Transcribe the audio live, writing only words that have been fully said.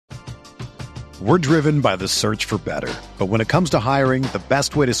We're driven by the search for better. But when it comes to hiring, the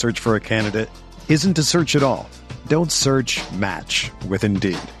best way to search for a candidate isn't to search at all. Don't search, match with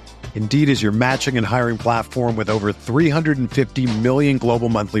Indeed. Indeed is your matching and hiring platform with over 350 million global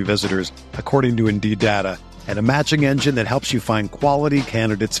monthly visitors, according to Indeed data, and a matching engine that helps you find quality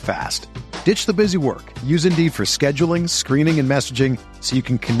candidates fast. Ditch the busy work. Use Indeed for scheduling, screening, and messaging so you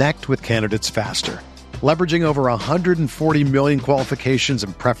can connect with candidates faster. Leveraging over 140 million qualifications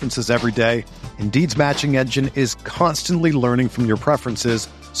and preferences every day, Indeed's matching engine is constantly learning from your preferences,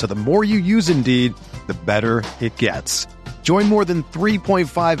 so the more you use Indeed, the better it gets. Join more than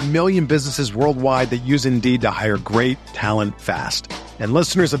 3.5 million businesses worldwide that use Indeed to hire great talent fast. And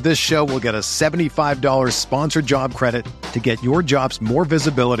listeners of this show will get a $75 sponsored job credit to get your jobs more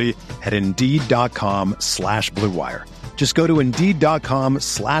visibility at Indeed.com/Blue Wire. Just go to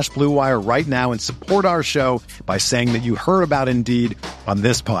Indeed.com/Blue Wire right now and support our show by saying that you heard about Indeed on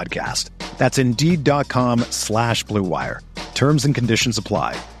this podcast. That's Indeed.com/Blue Wire. Terms and conditions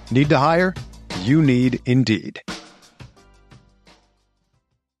apply. Need to hire? You need Indeed.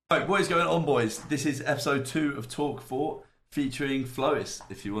 Right, what is going on, boys? This is episode 2 of Talk 4 featuring Flois,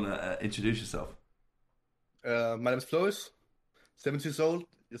 if you want to introduce yourself. My name is Flois, 70 years old.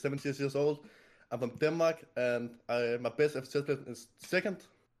 You're 70 years old. I'm from Denmark, and my best FCS play is second,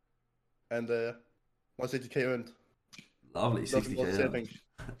 and 160k earned. Lovely, 60k earned.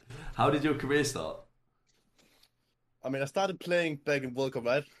 How did your career start? I mean, I started playing back in World Cup,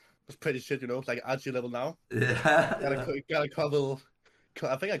 right? It was pretty shit, like RG level now. Yeah. Got a couple.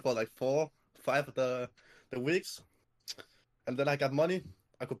 I think I got like 4, 5 of the weeks, and then I got money.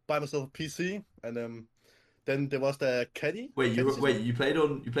 I could buy myself a PC, and then there was the caddy. You played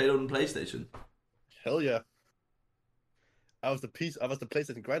on PlayStation? Hell yeah! I was the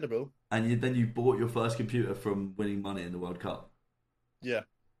PlayStation grinder, bro. And then you bought your first computer from winning money in the World Cup. Yeah.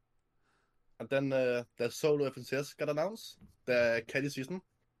 And then the solo FNCS got announced, the caddy season.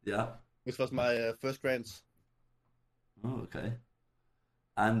 Yeah. Which was my first grants. Oh, okay.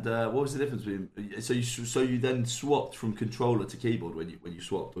 And what was the difference between? So you then swapped from controller to keyboard when you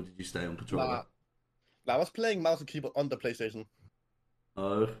swapped, or did you stay on controller? Nah, I was playing mouse and keyboard on the PlayStation.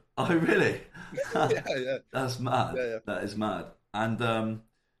 Oh, really? Yeah. That's mad. Yeah. That is mad. And then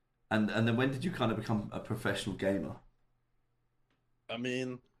when did you kind of become a professional gamer? I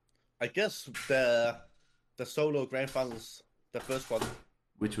mean, I guess the solo grand finals, the first one.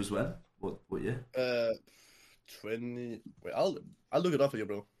 Which was when? What year? 20. Wait, I'll look it up for you,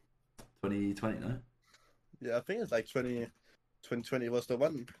 bro. 2020, no? Yeah, I think it's like 2020 was the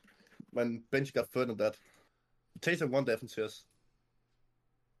one when Benji got third in that. Taysom won the FNCS.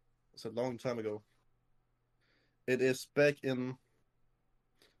 It's a long time ago. It is back in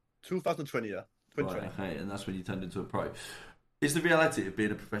 2020, yeah. 2020. Right, okay, and that's when you turned into a pro. Is the reality of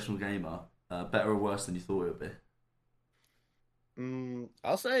being a professional gamer better or worse than you thought it would be?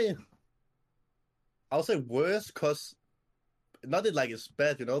 I'll say worse, because not that like it's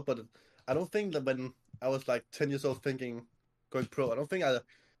bad, but I don't think that when I was like 10 years old thinking going pro, I don't think I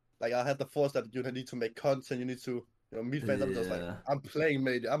had the force that you need to make content, you need to meet fans. I'm just like, I'm playing,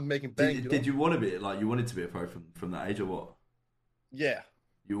 mate, I'm making bank. Did you want to be like, you wanted to be a pro from that age, or what? Yeah.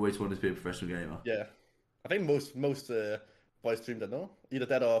 You always wanted to be a professional gamer? Yeah. I think most boys dream that, no? Either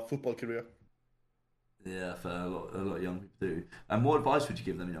that or a football career. Yeah, fair. A lot of young people do. And what advice would you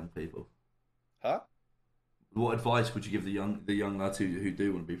give them young people? Huh? What advice would you give the young lads who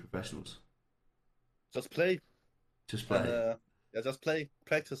do want to be professionals? Just play. Just play. And, just play,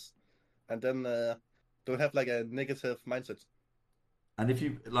 practice, and then don't have like a negative mindset. And if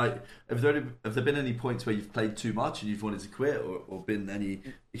you have there been any points where you've played too much and you've wanted to quit, or been any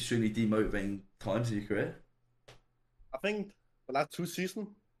extremely demotivating times in your career? I think the last 2 seasons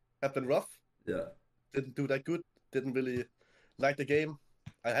have been rough. Yeah. Didn't do that good. Didn't really like the game.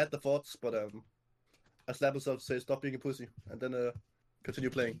 I had the thoughts, but I slapped myself to say stop being a pussy, and then continue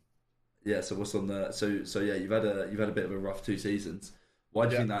playing. Yeah. So what's on the so yeah, you've had a bit of a rough 2 seasons. Why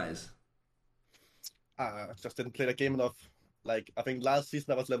do you think that is? I just didn't play the game enough. Like, I think last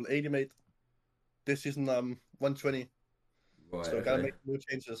season I was level 80, mate. This season I'm 120. Right. So I gotta make new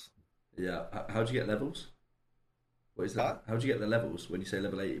changes. Yeah. How'd you get levels? What is that? Huh? How'd you get the levels when you say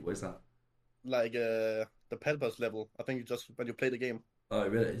level 80? What is that? Like the Pelbus level. I think you just when you play the game. Oh,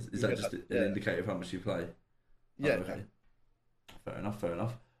 really? Is that just an indicator of how much you play? Yeah. Oh, okay. Fair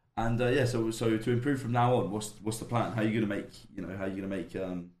enough. And so to improve from now on, what's the plan? How are you gonna make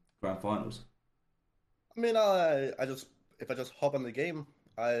grand finals? I mean, if I just hop on the game,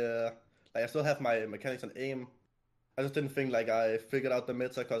 I still have my mechanics and aim. I just didn't think like I figured out the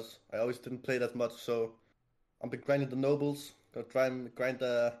meta because I always didn't play that much. So I'm been grinding the nobles, gonna try and grind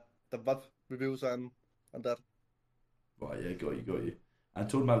the the VOD reviews and that. Right, yeah, got you. And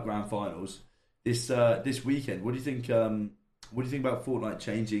talking about grand finals, this weekend, what do you think? What do you think about Fortnite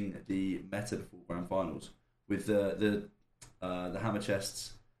changing the meta before grand finals with the hammer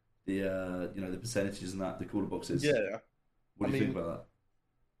chests, the the percentages and that, the cooler boxes? Yeah, What I do you think mean, about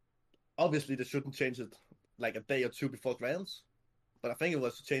obviously they shouldn't change it like a day or two before grands, but I think it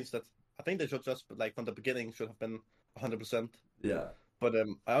was to change that. I think they should just like from the beginning should have been 100%. that? Yeah, But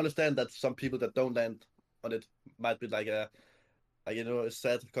I understand that some people that don't land on it might be like it's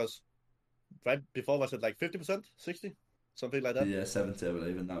sad because right before was it like 50%, 60, something like that. yeah, 70, I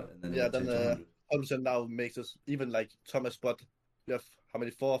believe, and then Yeah, it then changed to 100. 100% now makes us even like Thomas Spot. You have how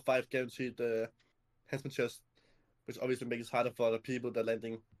many 4 or 5 guaranteed henchman chests, which obviously makes it harder for the people that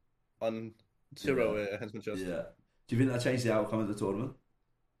landing on Yeah, zero henchman chest. yeah. Do you think that changed the outcome of the tournament?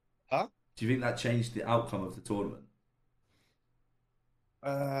 Huh? Do you think that changed the outcome of the tournament?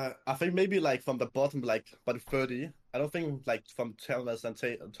 I think maybe like from the bottom, like by the 30. I don't think like from Thomas and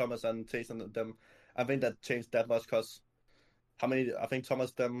Taste and them. I think that changed that much because how many? I think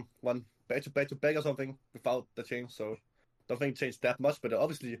Thomas them won back to back or something without the change. So don't think it changed that much, but it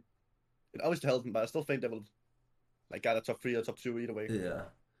obviously helped them. But I still think they will like get a top 3 or top 2 either way. Yeah.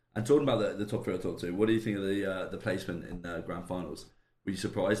 And talking about the top three or top two, what do you think of the placement in the grand finals? Were you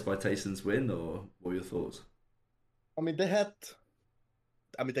surprised by Tayson's win, or what were your thoughts? I mean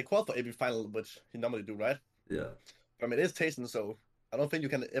they qualified for every final, which he normally do, right? Yeah, But I mean it's Tayson, so I don't think you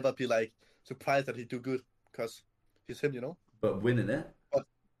can ever be like surprised that he do good because he's him, you know. but winning it, But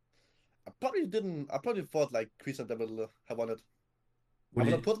I probably didn't. I probably thought like Christian that would have won it. what I do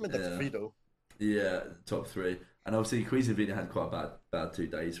would you? have put him in the Yeah, three though. yeah, top three, and obviously Cuisinvini had quite a bad 2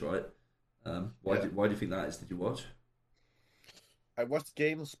 days, right? Yeah, Why do you think that is? Did you watch? I watched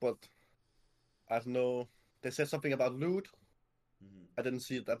games, but I don't know. They said something about loot. Mhm. I didn't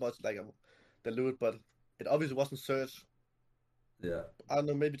see it that much like the loot, but it obviously wasn't Surge. Yeah, I don't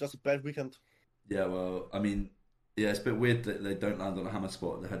know. Maybe just a bad weekend. yeah. Well, I mean, yeah, it's a bit weird that they don't land on a hammer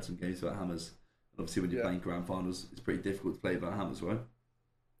spot. They had some games without hammers. And obviously, when you're Yeah, playing grand finals, it's pretty difficult to play without hammers, right?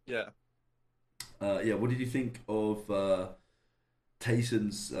 yeah, Yeah. What did you think of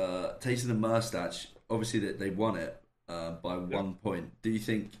Tayson and Murstach? Obviously, that they won it by yeah. 1 point. Do you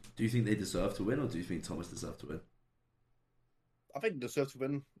think they deserve to win, or do you think Thomas deserved to win? I think they deserve to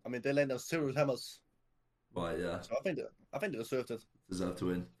win. I mean, they landed 0 hammers, Right. Yeah. so I think they deserved it. Deserve to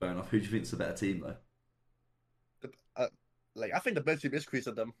win. Fair enough. Who do you think's the better team though? The- Uh, like I think the best team is Chris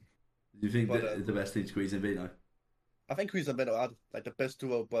and them, Do you think but that the best team squeeze in Vino? I think Chris and Ben are like the best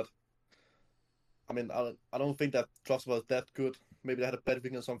duo. But I mean, I don't think that Drops was that good. Maybe they had a bad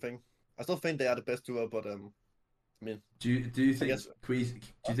weekend or something. I still think they are the best duo, but I mean, Do you I think guess Queez,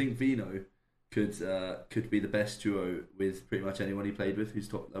 do you think Vino could be the best duo with pretty much anyone he played with who's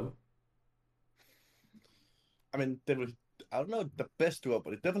top level? I mean they will. I don't know the best duo,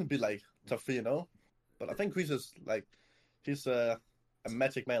 but it definitely be like top 3, you know. But I think Chris is like he's a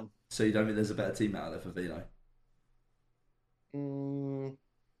magic man. So you don't think there's a better team out there for Vino? Mm,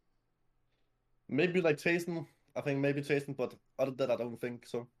 maybe like Tayson. I think maybe Tayson, but other than that, I don't think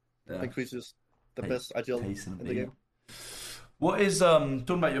so. I Yeah. think Chris is the Tay- best ideal Tayson and in the Vino. game. What is talking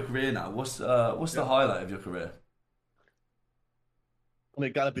about your career now? What's the Yeah. highlight of your career? I mean,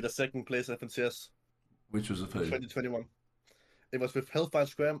 it gotta be the second place at FNCS Which was of in who? 2021. It was with Hellfire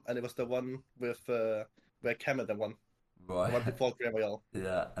Scram, and it was the one with where Canada won. The one Right. before Grand Royale.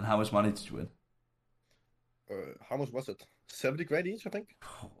 Yeah. And how much money did you win? How much was it? 70 grand each, I think.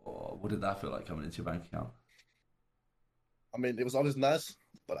 Oh, what did that feel like coming into your bank account? I mean, it was always nice,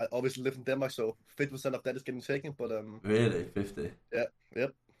 but I obviously live in Denmark, so 50% of that is getting taken. But Really, 50. yeah,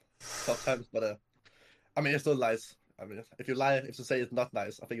 yep, tough times. But I mean, it's still nice. I mean, if you say it's not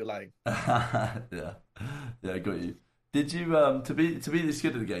nice, I think you're lying. Yeah, yeah, I got you. Did you to be this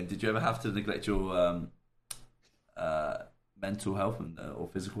good at the game? Did you ever have to neglect your uh, mental health and or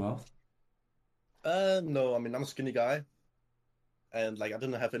physical health? No, I mean, I'm a skinny guy, and like I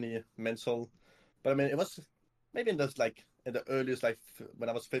didn't have any mental. But I mean, it was maybe in the earliest when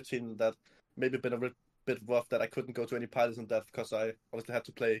I was 15 that maybe been a bit rough that I couldn't go to any parties and that because I obviously had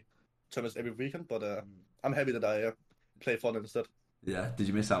to play tournaments every weekend. But I'm happy that I play Fortnite instead. Yeah. Did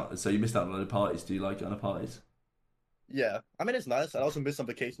you miss out? So you missed out on a lot of parties. Do you like going to parties? Yeah, I mean it's nice. I also miss some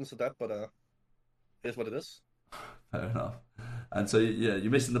vacations and that, but it is what it is. Fair enough. And so yeah,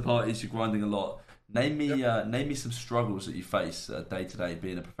 you're missing the parties. You're grinding a lot. Yep. Name me some struggles that you face day to day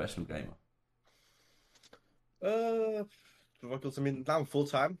being a professional gamer. Uh, Struggles. I mean, now I'm full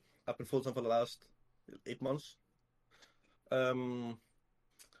time. I've been full time for the last 8 months. Um,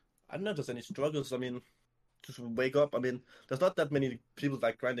 I don't know if there's any struggles. I mean, to wake up. I mean, there's not that many people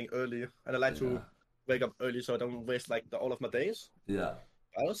like grinding early, and I like Yeah. to wake up early so I don't waste like all of my days. Yeah.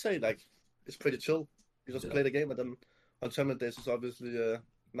 I would say like it's pretty chill. You just Yeah. play the game, and then on tournament days it's obviously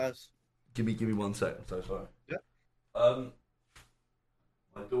nice. Give me 1 sec. I'm so sorry. Yeah.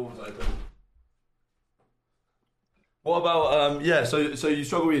 My door's open. What about yeah? So you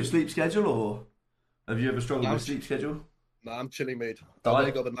struggle with your sleep schedule, or have you ever struggled I'm with sleep schedule? Nah, I'm chilling, mate. Oh, I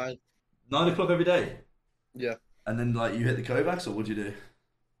wake up at 9. 9 o'clock every day, Yeah. and then like you hit the Kovacs, or what do you do?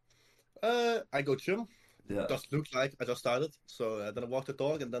 I go gym. Yeah. Just looks like I just started. So then I walk the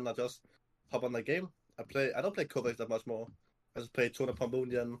dog, and then I just hop on the game. I don't play Kovacs that much more. I just play Tuna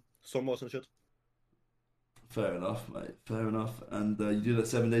Pombundi and Somos and shit. Fair enough, mate. Fair enough. And you do that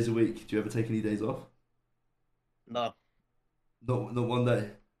 7 days a week. Do you ever take any days off? Nah, Not one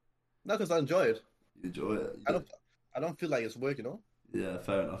day. not because I enjoy it. You enjoy it. I don't feel like it's work, you know. Yeah,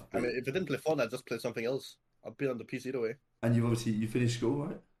 fair enough. I mean, if I didn't play Fortnite, I'd just play something else. I'd be on the PC either way. And you obviously you finished school,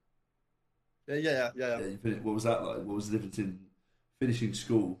 right? Yeah. Yeah. You finished, what was that like? What was the difference in finishing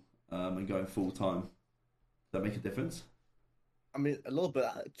school and going full time? Does that make a difference? I mean, a little bit.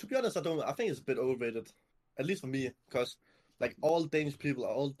 To be honest, I don't. I think it's a bit overrated, at least for me, because like all Danish people,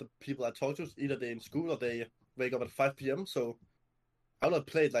 all the people I talk to, either they're in school or they wake up at 5 p.m. So I would have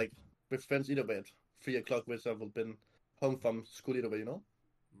played like with friends either way at 3 o'clock, which I would have been home from school either way, you know.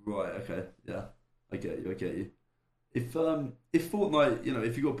 Right. Okay. Yeah. I get you. I get you. If Fortnite,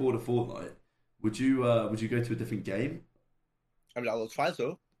 if you got bored of Fortnite, would you go to a different game? I mean, I will try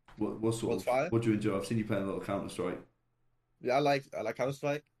so. What sort We'll of try. what do you enjoy? I've seen you playing a lot of Counter Strike. Yeah, I like Counter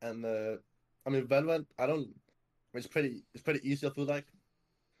Strike, and I mean Valorant. I don't. I mean, it's pretty easy. I feel like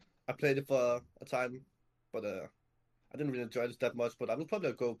I played it for a time, but I didn't really enjoy it that much. But I will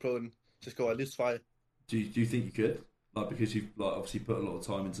probably go pro and just go at least try. Do you think you could like because you've like obviously put a lot of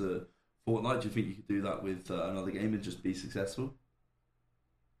time into Fortnite? Do you think you could do that with another game and just be successful?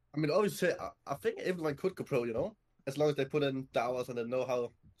 I mean, obviously, I think everyone could go pro, you know, as long as they put in the hours and they know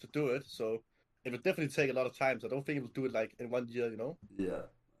how to do it. So it would definitely take a lot of time. So I don't think it will do it like in 1 year, you know. Yeah.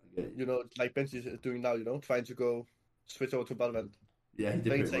 I get you. You know, like Benji is doing now, you know, trying to go switch over to Valorant. Yeah, he I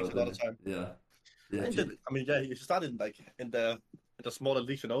did think it pretty well. takes a lot of Didn't time. he? Yeah. Yeah. I mean, yeah, he started like in the smaller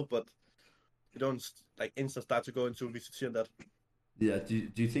leagues, you know, but you don't like instant start to go into VCT and that. Yeah. Do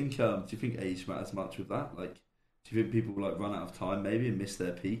you think age matters much with that? Like, do you think people will like run out of time maybe and miss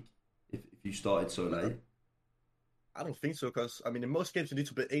their peak if you started so late? I don't think so, because I mean, in most games you need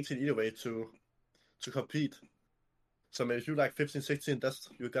to be 18 either way to compete. So maybe if you're like 15, 16, that's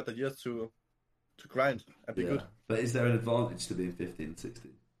you got the years to grind and be Yeah. good. But is there an advantage to being 15 and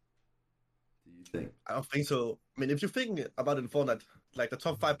 16? Do you think? I don't think so. I mean, if you think about it in Fortnite, like the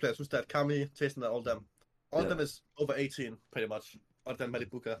top 5 players, who's that? Kami, Jason, and all Yeah. of them is over 18, pretty much. Other than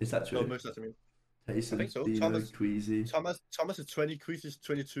Malibuka. Is that No, true? most of them. Tayson, I think so. Dino, Queasy. Thomas is 20, Chris is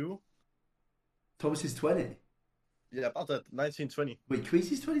 22. Thomas is 20. Yeah, about that, 19, 20. Wait,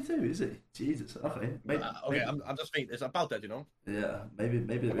 Queasy's 22, is he? Jesus. Okay. Maybe, Okay, maybe- I'm just thinking it's about that, you know. yeah, maybe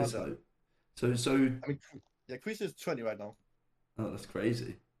there About is that. hope. So I mean, yeah, Chris is 20 right now, oh, that's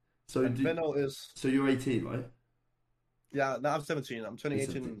crazy. So and Benno is you're 18, right? yeah. Now I'm 17. I'm turning You're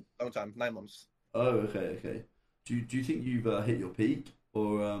 18 17. long time, 9 months. Oh, okay. Do you think you've hit your peak,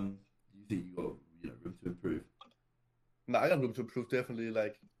 or do you think you got room to improve? No, I got room to improve definitely.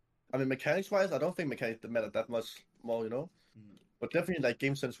 Like, I mean, mechanics wise, I don't think mechanics matter that much more, you know. But definitely like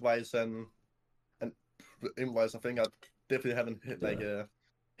game sense wise and aim wise, I think I definitely haven't hit like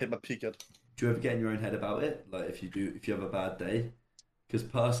hit my peak yet. Do you ever get in your own head about it? Like if you have a bad day? Because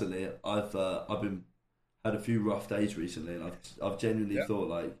personally, I've been had a few rough days recently, and I've genuinely Yeah. thought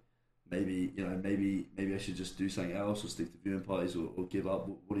like maybe I should just do something else or stick to viewing parties or give up.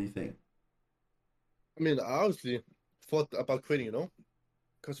 What do you think? I mean, I honestly thought about quitting, you know,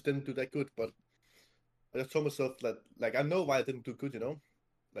 because it didn't do that good. But I just told myself that like I know why I didn't do good, you know.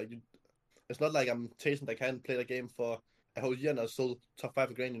 Like it's not like I'm chasing I can't play the game for a whole year and I still top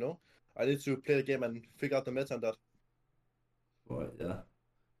 5 again, you know. I need to play the game and figure out the meta and that. Right, yeah.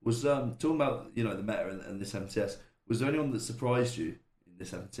 Was talking about the meta and this MTS. Was there anyone that surprised you in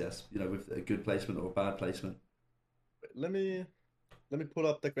this MTS? With a good placement or a bad placement? Let me pull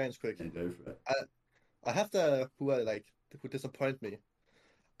up the grants quick. Yeah, go for it. I have who disappoint me.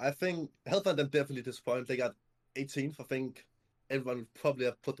 I think Health and them definitely disappoint. They got 18th. I think everyone would probably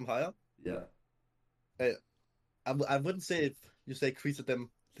have put them higher. Yeah, I wouldn't say if you say Crease at them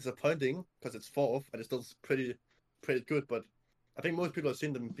disappointing because it's fourth and it's still pretty good. But I think most people have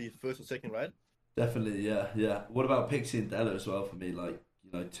seen them be first or second, right? definitely. Yeah. What about Pixie and Della as well? For me, like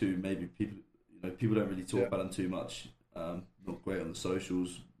two maybe people. People don't really talk Yeah. about them too much. Not great on the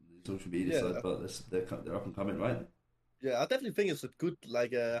socials. the social media Yeah, side, but they're up and coming, right? yeah. I definitely think it's a good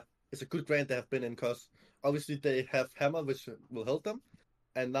it's a good grant they have been in because obviously they have Hammer, which will help them,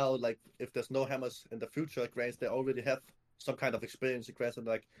 and now like if there's no Hammers in the future grants, they already have some kind of experience in grants and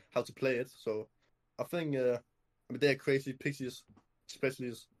like how to play it. So I think I mean they're crazy pixies,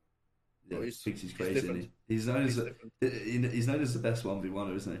 especially Yeah, Pixie's he's crazy, isn't different. he? He's known as He's different. he's known as the best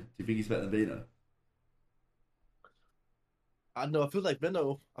 1v1er, isn't he? Do you think he's better than Vino? I don't know. I feel like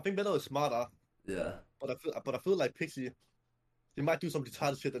Venno. I think Venno is smarter, Yeah, but I feel like Pixie. He might do some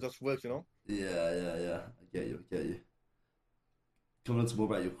retarded shit that just works, you know. yeah. I get you, I get you. Coming on to more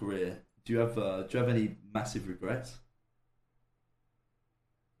about your career, do you have any massive regrets?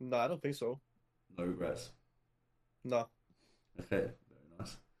 No, I don't think so. No regrets. No. Okay, very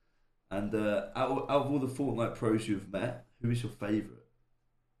nice. And out of all the Fortnite pros you've met, who is your favourite?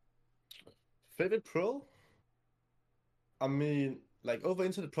 Favorite pro? I mean, like over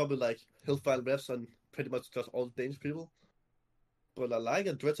internet, probably like Hillfire Refs and pretty much just all Danish people. But I like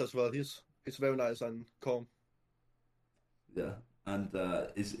Andretz as well. He's very nice and calm. Yeah, and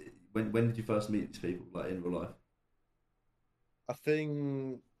is when did you first meet these people, like in real life? I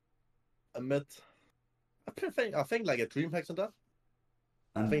think I met. I think like at DreamHacks and that.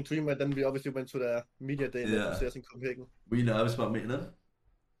 I And think DreamHack. Then we obviously went to the media day in the yeah, FCS in Copenhagen. were you nervous about meeting them?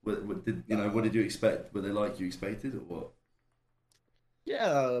 What did you know? What did you expect? Were they like you expected, or what?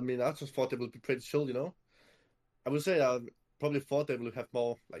 Yeah, I mean, I just thought they would be pretty chill, you know. I would say I probably thought they would have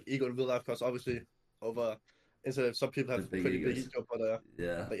more like ego in real life because obviously over internet some people The have big pretty big egos. ego, but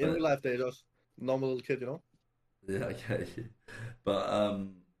Yeah, like in real but life they're just normal little kid, you know. yeah, okay, but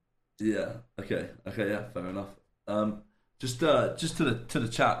yeah, okay, yeah, fair enough. Just to the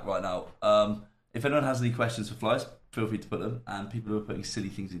chat right now. If anyone has any questions for Flies, feel free to put them. And people who are putting silly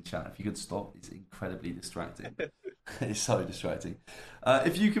things in chat, if you could stop, it's incredibly distracting. It's so distracting.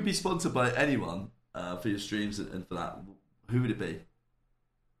 If you could be sponsored by anyone for your streams and for that, who would it be?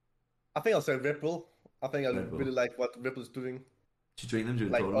 I think I'll say Red Bull. I think I Red Bull. really like what Red Bull's doing. Do you drink them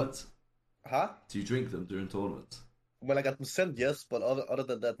during Like, tournaments? huh? Do you drink them during tournaments? When I got them sent, yes, but other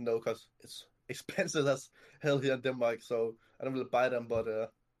than that, no, because it's expensive as hell here in Denmark, so I don't really buy them.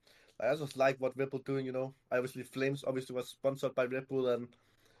 But I just like what Red Bull doing, you know. Obviously, Flames obviously was sponsored by Red Bull, and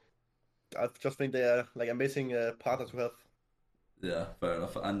I just think they are like amazing partners to have. Yeah, fair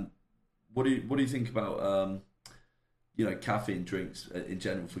enough. And what do you think about caffeine drinks in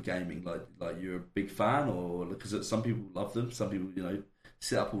general for gaming? Like you're a big fan, or because some people love them, some people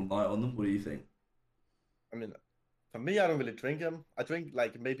sit up all night on them. What do you think? I mean, for me, I don't really drink them. I drink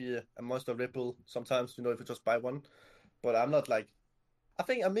like maybe a Monster Red Bull sometimes, you know, if you just buy one. But I'm not like. I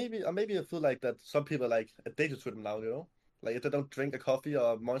think I feel like that some people are like addicted to them now, you know. Like if they don't drink a coffee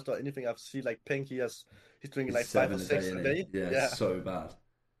or a Monster or anything, I've seen like Pinky as he's drinking It's like five or 7 a day, six a innit? day. Yeah, Yeah, it's so bad.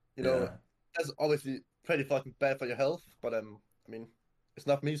 you Yeah, know, that's obviously pretty fucking bad for your health. But I mean, it's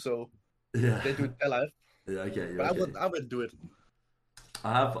not me, so yeah, they do it their life. yeah. I get you. But I get you. I wouldn't do it.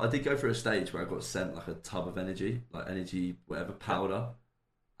 I did go through a stage where I got sent like a tub of energy, like energy whatever powder,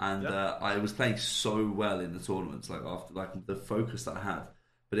 and Yeah. I was playing so well in the tournaments, like after like the focus that I had,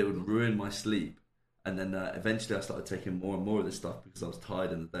 but it would ruin my sleep. And then eventually I started taking more and more of this stuff because I was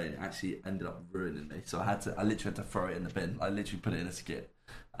tired in the day, and it actually ended up ruining me. So I literally had to throw it in the bin. I literally put it in a skip,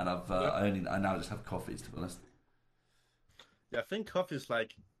 and I now just have coffees, to be honest. Yeah, I think coffee is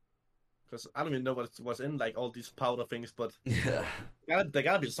like because I don't even know what's in like all these powder things, but Yeah, there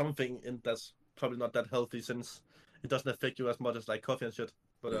gotta be something in that's probably not that healthy since it doesn't affect you as much as like coffee and shit.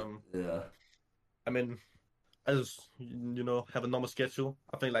 But yeah, I mean, I just have a normal schedule.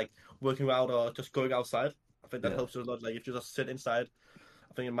 I think like working out or just going outside. I think that yeah, helps you a lot. Like if you just sit inside,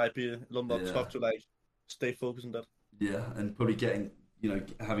 I think it might be a little more yeah. tough to like stay focused on that. Yeah, and probably getting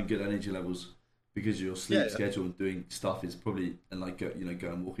having good energy levels because of your Yeah, sleep yeah, schedule and doing stuff is probably and like go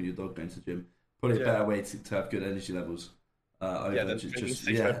and walking your dog, going to the gym, probably a yeah, better way to have good energy levels yeah. over Then drinking just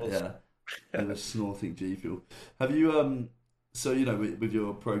six Red Bulls. over snorting G fuel. Have you so with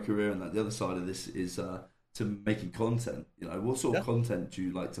your pro career and that the other side of this is to making content. What sort of Yeah. content do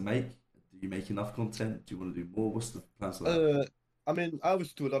you like to make? Do you make enough content? Do you want to do more? What's the plans for that? I mean, I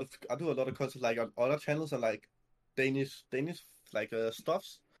do a lot of content like on other channels and like Danish like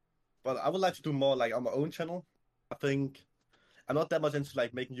stuffs. But I would like to do more like on my own channel. I think I'm not that much into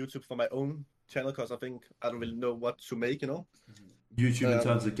like making YouTube for my own channel because I think I don't really know what to make, you know. YouTube in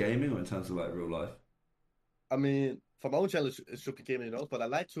terms Um, of gaming or in terms of like real life? I mean, for my own channel, it should be gaming, you know. But I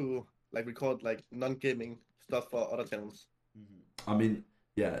like to like record like non-gaming stuff for other channels. I mean,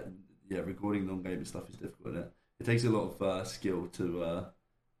 yeah, recording non-gaming stuff is difficult, isn't it? It takes a lot of skill to,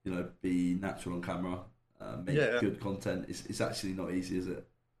 be natural on camera, make Yeah, good content. It's actually not easy, is it?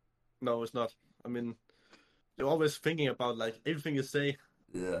 No, it's not. I mean, you're always thinking about like everything you say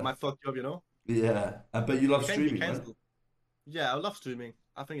Yeah, might fuck you up, you know? yeah. But you love You can be streaming, right? cancelled. Yeah, I love streaming.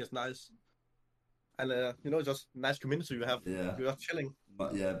 I think it's nice. And just nice community you have. Yeah, You're just chilling.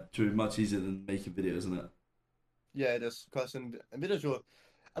 but yeah, true. Much easier than making videos, isn't it? Yeah, it is. Because in videos,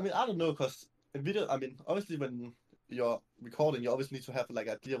 I mean, I don't know, because in video, I mean, obviously when you're recording, you always need to have like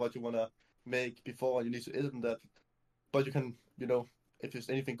idea what you want to make before you need to edit that. But you can, if there's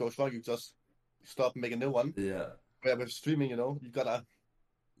anything goes wrong, you just stop, make a new one. Yeah. Where with streaming, you gotta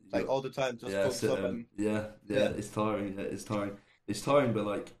like all the time just Yeah, focus sit, up and yeah. It's tiring. Yeah, it's tiring. It's tiring, but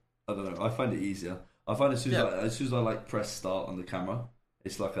like I don't know. I find it easier. I find yeah, as soon as I like press start on the camera,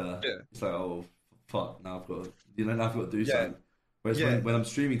 it's like yeah, it's like oh fuck, now I've got now I've got to do yeah, something. Whereas yeah, when I'm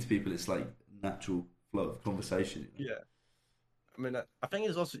streaming to people, it's like natural flow of conversation. yeah. I mean, I think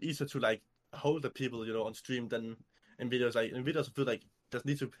it's also easier to like hold the people, on stream than in videos. Like in videos, I feel like there's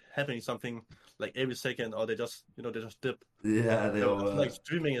need to happening something like every second, or they just dip. Yeah, they So all. I feel like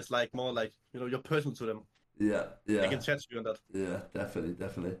streaming is like more like you're personal to them. Yeah, They yeah, can chat to you on that. yeah. Definitely,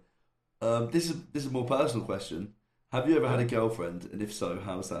 definitely. This is a more personal question. Have you ever had Yeah. a girlfriend, and if so,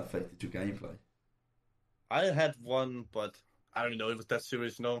 how has that affected your gameplay? I had one, but I don't know if it was that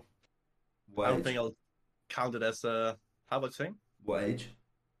serious. No, I What don't age? think I'll count it as how about saying What age?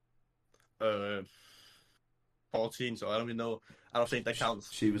 uh 14. So I don't even know. I don't think that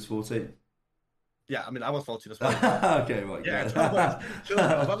counts. She was 14. Yeah, I mean I was 14 as well. Okay, right, Yeah, yeah. chill.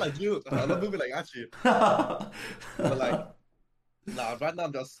 I'm not like you. I'm not moving like Archie. But like, nah, right now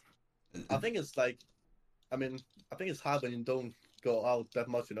I'm just. I think it's like, I mean, I think it's hard when you don't go out that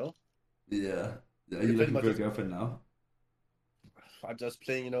much. Yeah. Are You you pretty looking much for a just. girlfriend now? I'm just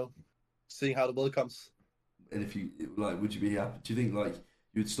playing, seeing how the world comes. And if you like, would you be happy? Do you think like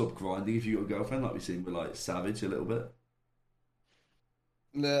you'd stop grinding if you got a girlfriend, like we seen with like Savage a little bit?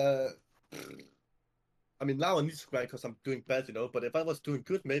 Uh, I mean, now I need to grind because I'm doing bad. But if I was doing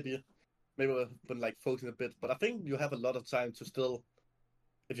good, maybe I would like focus a bit. But I think you have a lot of time to still,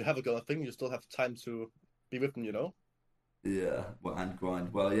 if you have a girl, I think you still have time to be with them. Yeah. Well, and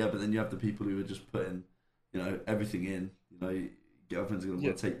grind. Well, yeah, but then you have the people who are just putting, everything in. Girlfriends are gonna Yeah,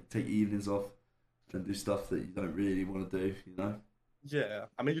 want to take evenings off and do stuff that you don't really want to do. yeah.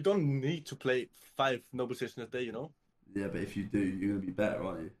 I mean, you don't need to play 5 noble sessions a day. Yeah, but if you do, you're gonna be better,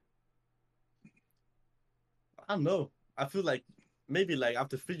 aren't you? I don't know. I feel like maybe like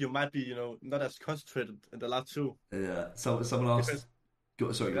after three, you might be, not as concentrated in the last two. Yeah. Someone asked.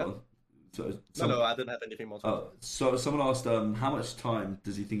 Because Sorry, go yeah, on. So no, some. I didn't have anything more to add. So someone asked, how much time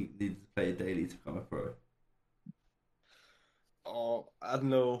does he think he needs to play daily to become a pro? Oh, I don't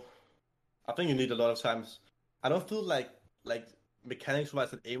know. I think you need a lot of times. I don't feel like mechanics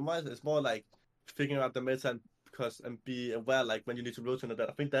wise and aim wise. It's more like figuring out the meta and be aware like when you need to rotate and that.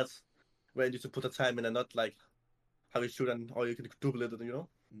 I think that's where you need to put the time in and not like how you shoot and or you can double it.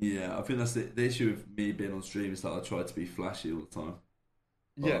 Yeah, I think that's the issue with me being on stream is that I try to be flashy all the time,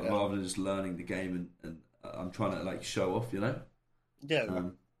 Yeah, rather than just learning the game and I'm trying to like show off. yeah,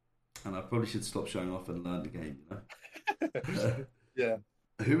 Um, and I probably should stop showing off and learn the game. yeah.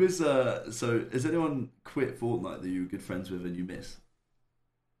 Who is so has anyone quit Fortnite that you were good friends with and you miss?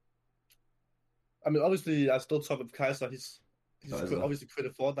 I mean, obviously, I still talk with Kaiser. He's Guys, obviously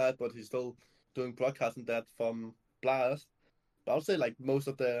quit Fortnite, but he's still doing broadcasting that from Blast. But I would say like most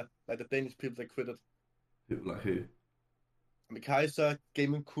of the Danish people that quit it. who? I mean, Kaiser,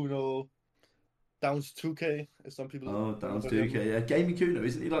 Gaming Kuno, Downs 2K, as some people Oh, Downs remember him. 2K. Yeah, Gaming Kuno,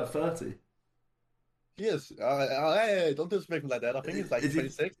 isn't he like 30? He is. Hey, don't disrespect him like that. I think he's like Is he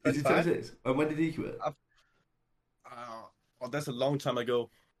 26, is he 25. 26? And when did he quit? Oh, that's a long time ago,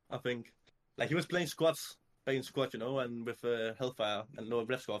 I think. Like he was playing squads, playing squad, and with Hellfire and no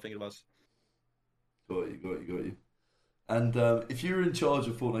Red Squad, I think it was. Got you. And if you were in charge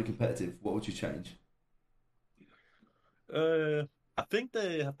of Fortnite competitive, what would you change? I think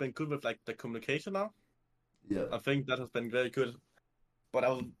they have been good with like the communication now. Yeah, I think that has been very good. But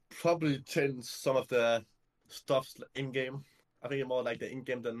I would probably change some of the stuffs in game. I think more like the in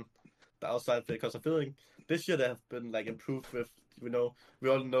game than the outside play because I feel like this year they have been like improved with we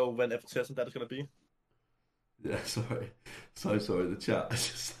all know when FTS and that is gonna be. yeah. Sorry, so sorry. The chat,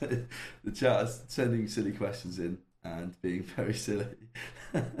 the chat is sending silly questions in and being very silly.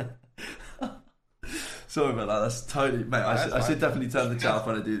 Sorry about that. That's totally, mate. Nah, that's I should fine. definitely turn the chat off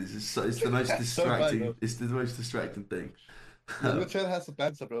when I do this. It's the most That's so fine, distracting. bro. It's the most distracting thing. Your channel has some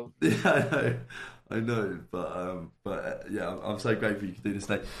banter, bro. Yeah, I know, but yeah, I'm so grateful you could do this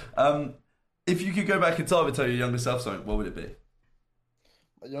thing. If you could go back in time and tell your younger self something, what would it be?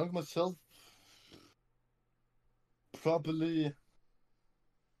 My young myself, probably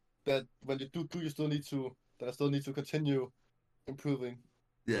that when you do, you still need to that I still need to continue improving.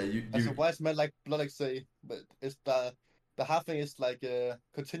 Yeah, As a you wise man like Bloodek say, but it's the hard thing is like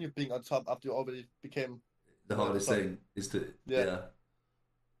continue being on top after you already became the at the hardest top. thing is to Yeah. yeah.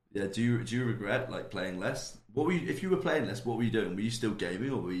 Yeah, do you regret like playing less? What were you if you were playing less? What were you doing? Were you still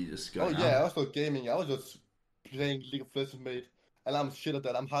gaming or were you just Oh going yeah, I out? was not gaming. I was just playing League of Legends, mate, and I'm shit at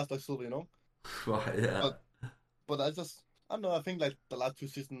that. I'm hard like silver, you know. Right, yeah, But I don't know. I think like the last two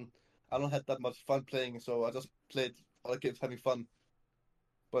seasons, I don't had that much fun playing, so I just played other games having fun.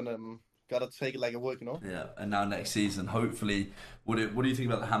 But gotta take it like a work, you know. yeah. And now next season, hopefully, what do you think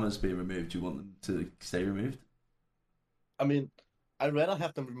about the hammers being removed? Do you want them to stay removed? I mean, I'd rather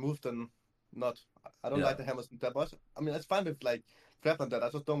have them removed than not. I don't Yeah, like the hammers and that much. I mean, it's fine with like crap and that. I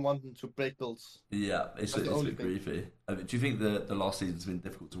just don't want them to break builds. yeah. It's That's the it's a only bit thing. griefy. Do you think the last season's been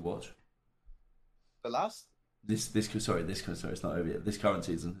difficult to watch? The last, Sorry, it's not over yet. This current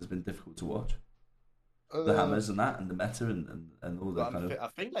season has been difficult to watch. The uh, hammers and that, and the meta, and all the well, kind of I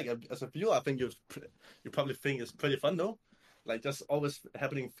think like as a viewer, I think you probably think it's pretty fun though. Like just always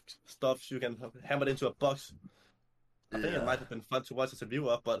happening stuff you can hammer it into a box. I think it yeah might have been fun to watch as a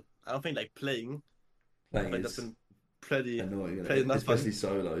viewer, but I don't think like playing. I playing think that's is been pretty annoying, isn't pretty it? not fun. Especially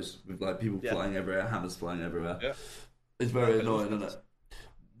solos with like people Yeah, flying everywhere, hammers flying everywhere. yeah. It's Like very annoying, isn't hallucinations. it?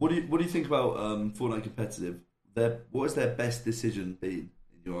 What do you think about Fortnite competitive? What has their best decision been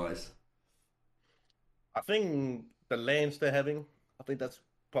in your eyes? I think the lanes they're having, I think that's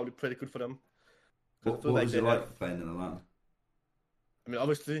probably pretty good for them. Because I What feel what like was they it have. like playing in a LAN? I mean,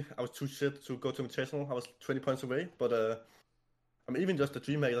 obviously, I was too shit to go to Invitational. I was 20 points away. But I mean, even just the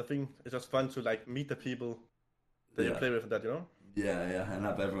DreamHack, I think it's just fun to like meet the people that you Yeah, play with and that, you know? yeah, and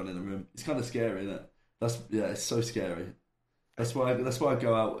have everyone in the room. It's kind of scary, isn't it? It's so scary. That's why I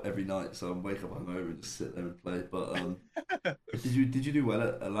go out every night. So I wake up hungover and just sit there and play. But did you do well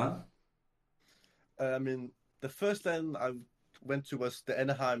at LAN? I mean, the first land I went to was the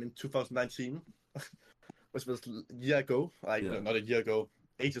Anaheim in 2019, which was a year ago. Like, Yeah. no, not a year ago,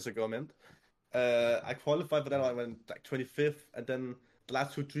 ages ago, man. I qualified for that one. I went like 25th, and then the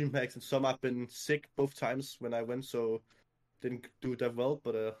last two DreamHacks in summer I've been sick both times when I went, so didn't do that well,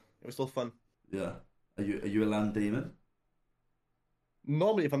 but it was still fun. Yeah. Are you a LAN demon?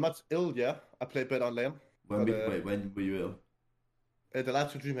 Normally, if I'm not ill, yeah, I play better on lane, but When were you ill? the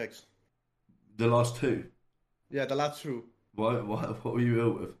last two DreamHacks, The last two. yeah, the last two, What were you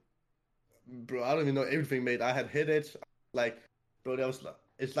ill with? bro, I don't even know everything, mate. I had headaches, like, bro, that was like,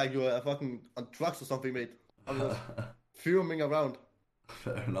 it's like you were fucking on drugs or something, mate. I was just fuming around.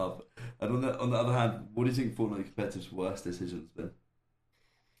 Fair enough. And on the other hand, what do you think Fortnite competitive's worst decision's been?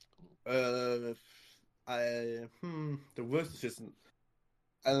 Uh, the worst decision.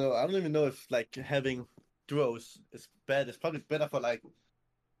 I don't know. I don't even know if like having duos is bad. It's probably better for like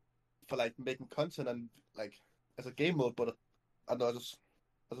making content and like as a game mode. But I don't know.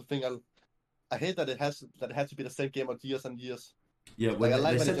 I just think I hate that it has to be the same game for years and years. Yeah, Like when I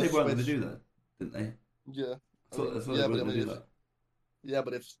they like when it said they just weren't going to switch. do that, didn't they? Yeah. I thought they Yeah, but weren't I going mean to do if that. yeah,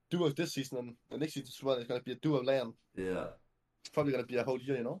 but if duos this season and the next season as well, it's gonna be a duo land. Yeah, It's probably gonna be a whole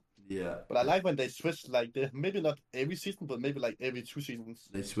year, you know. yeah. But I like when they switch like they maybe not every season, but maybe like every two seasons.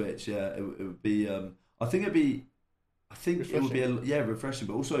 They switch. Yeah, it would be. I think it'd be. I think it would be Refreshing. refreshing,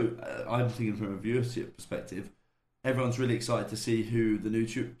 but also I'm thinking from a viewership perspective. Everyone's really excited to see who the new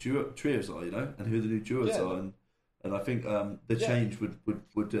trios are, and who the new duos Yeah, are, and I think the yeah. change would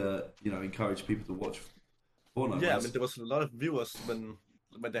encourage people to watch Fortnite. Yeah, I mean Whereas, there was a lot of viewers when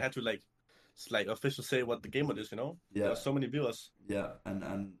they had to like officially say what the game mode is, you know? There yeah, were so many viewers. yeah, and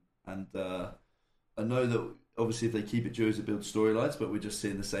I know that obviously if they keep it duos, it builds storylines, but we're just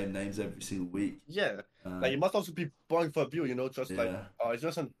seeing the same names every single week. Yeah. Like Um, it must also be boring for a viewer, you know, just like yeah, oh it's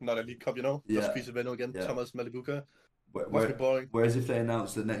just not a League Cup, you know? Just yeah, Chris again, yeah. Thomas Malibuka. Where, Must be where, boring. whereas if they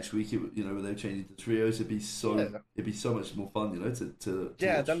announced the next week, where they were changing to trios, Yeah. it'd be so much more fun, to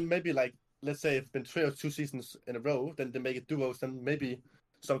Yeah, watch. then maybe like let's say it's been three or two seasons in a row, then they make it duos, then maybe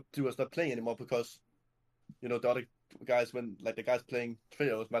some duos not playing anymore because the other guys when like the guys playing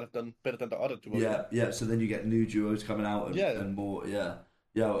trios might have done better than the other duos, you Yeah, know? yeah. So then you get new duos coming out Yeah. and more. Yeah,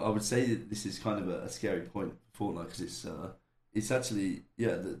 yeah. I would say that this is kind of a scary point for Fortnite because it's actually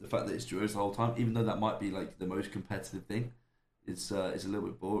the fact that it's duos the whole time, even though that might be like the most competitive thing, it's a little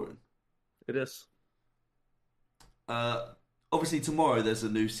bit boring. It is. Uh, Obviously tomorrow there's a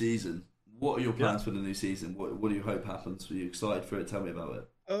new season. What are your Yeah. plans for the new season? What do you hope happens? Are you excited for it? Tell me about it.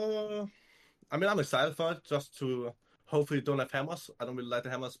 I mean, I'm excited for it just to hopefully don't have hammers. I don't really like the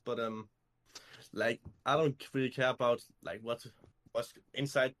hammers, but like I don't really care about like what's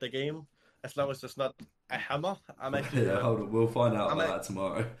inside the game as long as there's not a hammer, I'm actually. Yeah, hold on. We'll find out I'm about a- that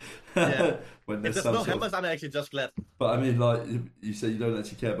tomorrow. Yeah. When If there's there's some no sort of- hammers, I'm actually just glad. But I mean, like you say, you don't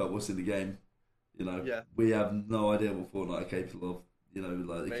actually care about what's in the game. You know, Yeah. we have no idea what Fortnite are capable of. You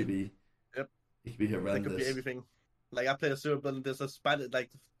know, like it could be, Yep. it could be That horrendous. could be everything. Like I played a serial build, and there's a spider, like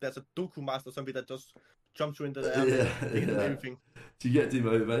there's a Dooku master, somebody that just jumps you into the air. Yeah, They can do yeah. everything. Do you get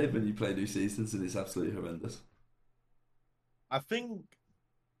demotivated when you play new seasons and it's absolutely horrendous? I think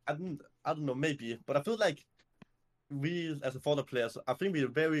I don't know, maybe, but I feel like we as a Fortnite players, I think we're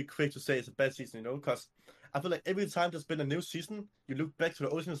very quick to say it's a bad season, you know, because I feel like every time there's been a new season, you look back to the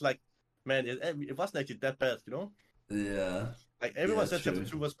ocean, it's like, man, it wasn't actually that bad, you know. Yeah, Like everyone Yeah, said true. chapter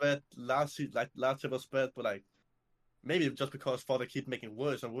 2 was bad, last chapter was bad, but like maybe just because Fortnite keep making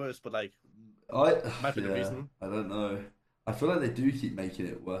worse and worse, but like might be the reason. I don't know. I feel like they do keep making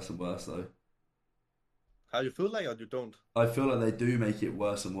it worse and worse though. How you feel like or you don't? I feel like they do make it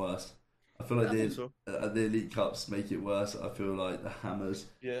worse and worse. I feel like I think so. the Elite Cups make it worse. I feel like the hammers,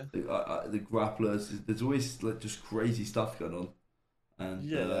 Yeah. the grapplers. There's always like just crazy stuff going on, and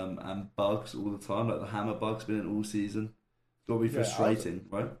Yeah. and bugs all the time. Like the hammer bug's been in all season. It's got to be Yeah, frustrating,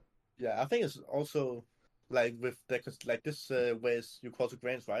 right? Yeah, I think it's also like with the cause like this ways you call to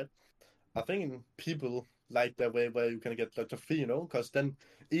grants, right? I think people like the way where you can get like the free, you know, because then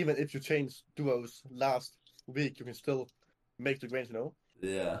even if you change duos last week, you can still make the grants, you know.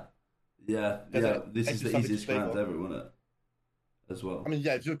 Yeah, That's yeah. like This is actually the something to easiest play grant for. ever, wasn't it? As well. I mean,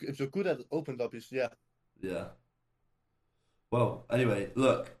 yeah, if you're good at open lobbies, yeah. Yeah. Well, anyway,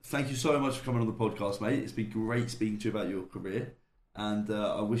 look, thank you so much for coming on the podcast, mate. It's been great speaking to you about your career, and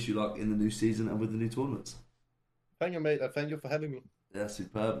I wish you luck in the new season and with the new tournaments. Thank you, mate. Thank you for having me. Yeah,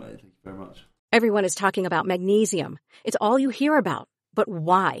 superb, mate. Thank you very much. Everyone is talking about magnesium. It's all you hear about. But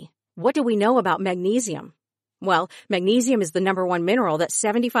why? What do we know about magnesium? Well, magnesium is the number one mineral that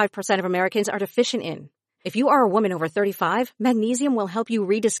 75% of Americans are deficient in. If you are a woman over 35, magnesium will help you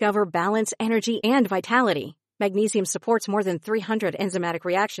rediscover balance, energy, and vitality. Magnesium supports more than 300 enzymatic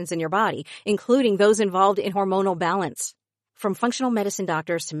reactions in your body, including those involved in hormonal balance. From functional medicine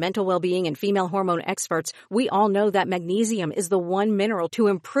doctors to mental well-being and female hormone experts, we all know that magnesium is the one mineral to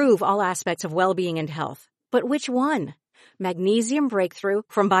improve all aspects of well-being and health. But which one? Magnesium Breakthrough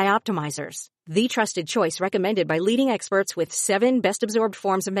from Bioptimizers, the trusted choice recommended by leading experts with 7 best-absorbed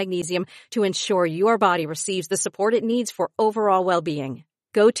forms of magnesium to ensure your body receives the support it needs for overall well-being.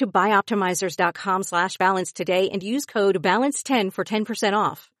 Go to bioptimizers.com/balance today and use code BALANCE10 for 10%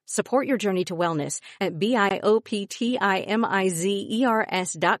 off. Support your journey to wellness at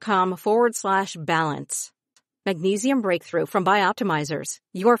bioptimizers.com/balance. Magnesium Breakthrough from Bioptimizers,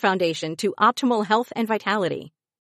 your foundation to optimal health and vitality.